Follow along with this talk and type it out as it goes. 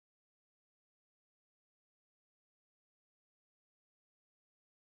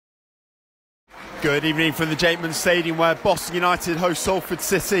Good evening from the Jakeman Stadium where Boston United host Salford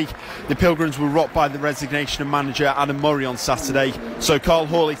City. The Pilgrims were rocked by the resignation of manager Adam Murray on Saturday, so Carl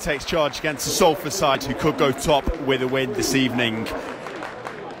Hawley takes charge against the Salford side who could go top with a win this evening.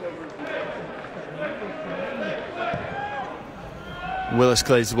 Willis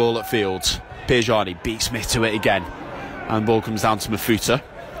clears the ball at field. Piergiani beats Smith to it again, and the ball comes down to Mafuta.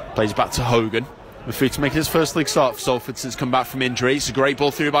 Plays back to Hogan. Mafuta making his first league start for Salford since come back from injury. It's a great ball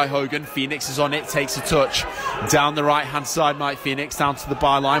through by Hogan. Phoenix is on it, takes a touch down the right hand side. Mike Phoenix down to the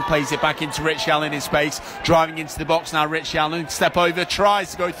byline, plays it back into Rich Allen in space, driving into the box now. Rich Allen step over, tries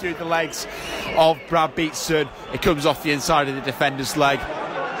to go through the legs of Brad Beatson. It comes off the inside of the defender's leg.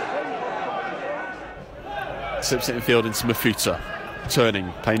 Slips it in field into Mafuta.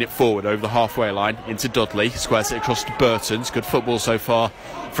 Turning, playing it forward over the halfway line into Dudley, squares it across to Burton's. Good football so far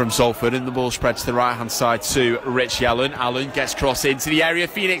from Salford, and the ball spread to the right hand side to Rich Allen. Allen gets cross into the area.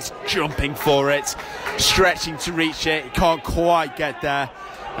 Phoenix jumping for it, stretching to reach it, he can't quite get there,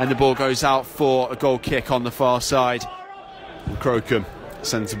 and the ball goes out for a goal kick on the far side. Crocombe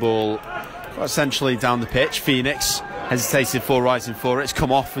sends the ball quite essentially down the pitch. Phoenix hesitated before rising for it. It's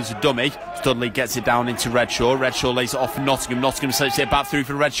come off as a dummy. Dudley gets it down into Redshaw. Redshaw lays it off for Nottingham. Nottingham sets it back through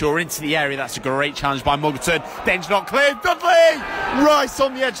for Redshaw into the area. That's a great challenge by Muggleton. Danger not cleared. Dudley! Right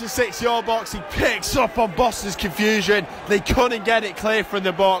on the edge of the 6-yard box. He picks up on Boston's confusion. They couldn't get it clear from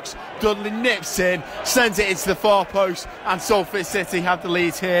the box. Dudley nips in, sends it into the far post, and Salford City have the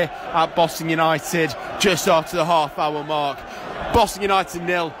lead here at Boston United just after the half-hour mark. Boston United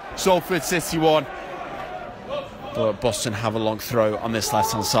 0, Salford City 1. But Boston have a long throw on this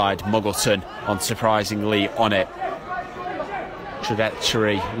left-hand side. Muggleton unsurprisingly on it.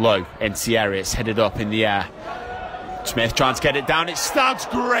 Trajectory low into the area. It's headed up in the air. Smith trying to get it down. It stands.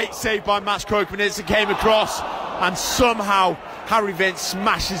 Great save by Matt Crocombe as it came across. And somehow Harry Vince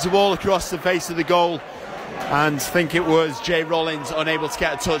smashes the ball across the face of the goal. And I think it was Jay Rollins unable to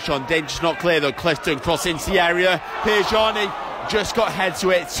get a touch on. Danger's not clear though. Clifton cross into the area. Piergiani just got head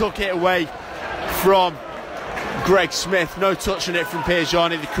to it. Took it away from Greg Smith. No touch on it from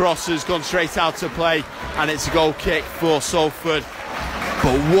Piergiani. The cross has gone straight out to play, and it's a goal kick for Salford.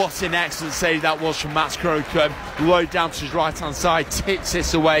 But what an excellent save that was from Matt Crocombe. Low down to his right hand side, tips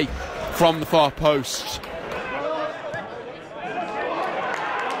this away from the far post.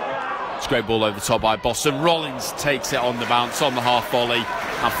 It's a great ball over the top by Boston. Rollins takes it on the bounce on the half volley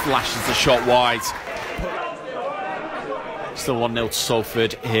and flashes the shot wide. Still 1-0 to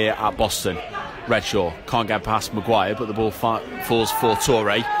Salford here at Boston. Redshaw can't get past Maguire, but the ball falls for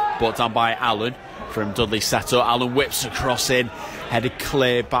Torre, brought down by Allen from Dudley setup. Allen whips across in, headed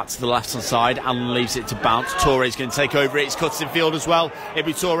clear back to the left hand side. Allen leaves it to bounce. Torre's going to take over it. He's cut in field as well.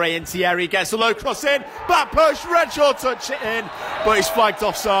 Ibi Torre into the area, gets a low cross in, back post. Redshaw touch it in, but he's flagged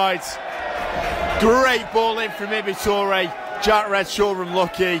offside. Great ball in from Ibi Torre. Jack Redshaw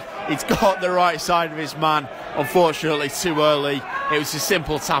unlucky. He's got the right side of his man, unfortunately too early. It was a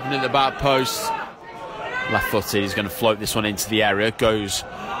simple tapping at the back post. Left footed, he's going to float this one into the area. Goes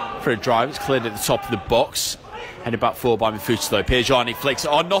for a drive, it's cleared at the top of the box. Headed back forward by Mafuta though. Piergiani flicks it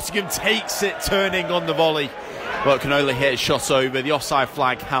on. Nottingham takes it, turning on the volley, but can only hit a shot over. The offside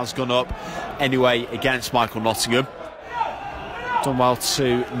flag has gone up anyway against Michael Nottingham. Done well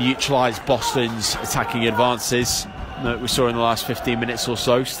to neutralise Boston's attacking advances that we saw in the last 15 minutes or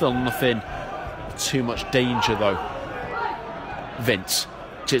so. Still nothing too much danger though. Vince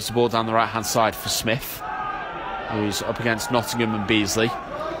chips the ball down the right hand side for Smith, who's up against Nottingham and Beasley.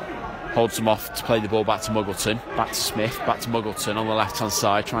 Holds them off to play the ball back to Muggleton. Back to Smith, back to Muggleton on the left hand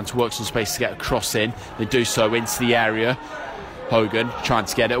side, trying to work some space to get a cross in. They do so into the area. Hogan trying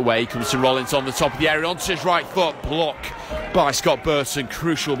to get it away, comes to Rollins on the top of the area, onto his right foot. Block by Scott Burton,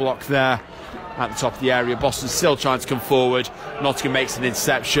 crucial block there at the top of the area. Boston still trying to come forward. Nottingham makes an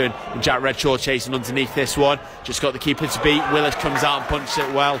interception, and Jack Redshaw chasing underneath this one. Just got the keeper to beat. Willis comes out and punches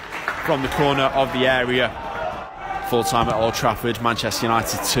it well from the corner of the area. Full time at Old Trafford. Manchester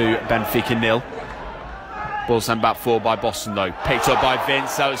United 2, Benfica 0. Ball sent back forward by Boston though. Picked up by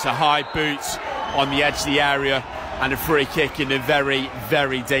Vince. That was a high boot on the edge of the area, and a free kick in a very,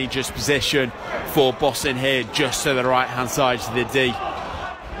 very dangerous position for Boston here, just to the right hand side of the D.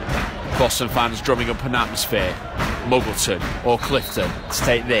 Boston fans drumming up an atmosphere. Muggleton or Clifton to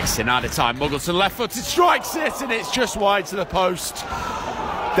take this in out of time. Muggleton left footed strikes it, and it's just wide to the post.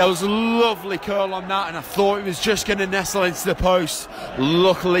 There was a lovely curl on that, and I thought it was just going to nestle into the post.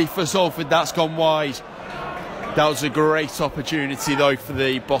 Luckily for Salford, that's gone wide. That was a great opportunity though for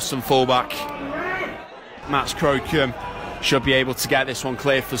the Boston fullback. Matt Crocombe should be able to get this one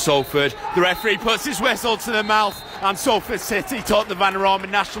clear for Salford. The referee puts his whistle to the mouth, and Salford City top the Vanarama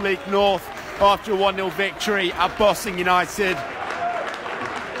National League North after a 1-0 victory at Boston United.